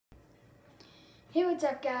Hey, what's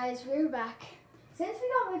up guys? We're back. Since we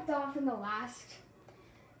got ripped off in the last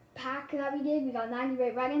pack that we did, we got 90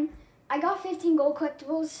 rate running. I got 15 gold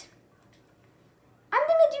collectibles. I'm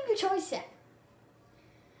gonna do the choice set.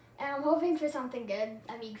 And I'm hoping for something good.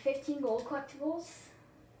 I mean, 15 gold collectibles.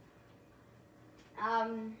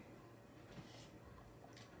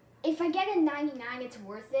 If I get a 99, it's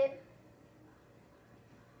worth it.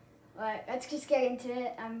 But let's just get into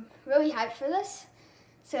it. I'm really hyped for this.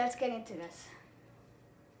 So let's get into this.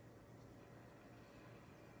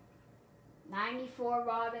 94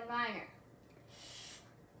 Robin Liner.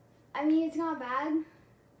 I mean, it's not bad.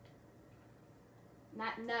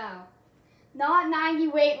 Not 90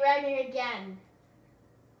 weight running again.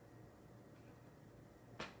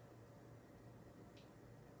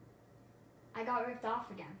 I got ripped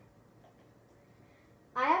off again.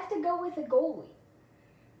 I have to go with a goalie.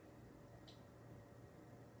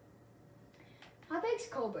 How big's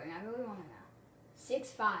Coburn? I really want to know.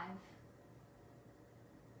 6'5".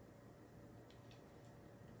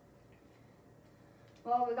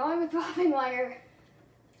 Well, we're going with Robin Liner.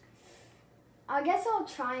 I guess I'll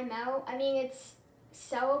try him out. I mean, it's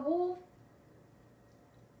sellable.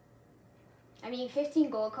 I mean, 15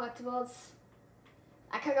 gold collectibles.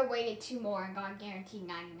 I could have waited 2 more and got guaranteed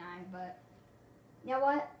 99, but you know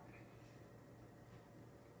what?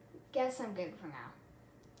 Guess I'm good for now.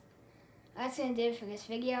 That's gonna do it for this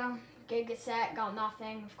video. Good cassette, got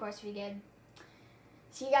nothing. Of course we did.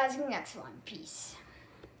 See you guys in the next one. Peace.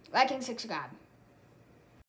 Like and subscribe.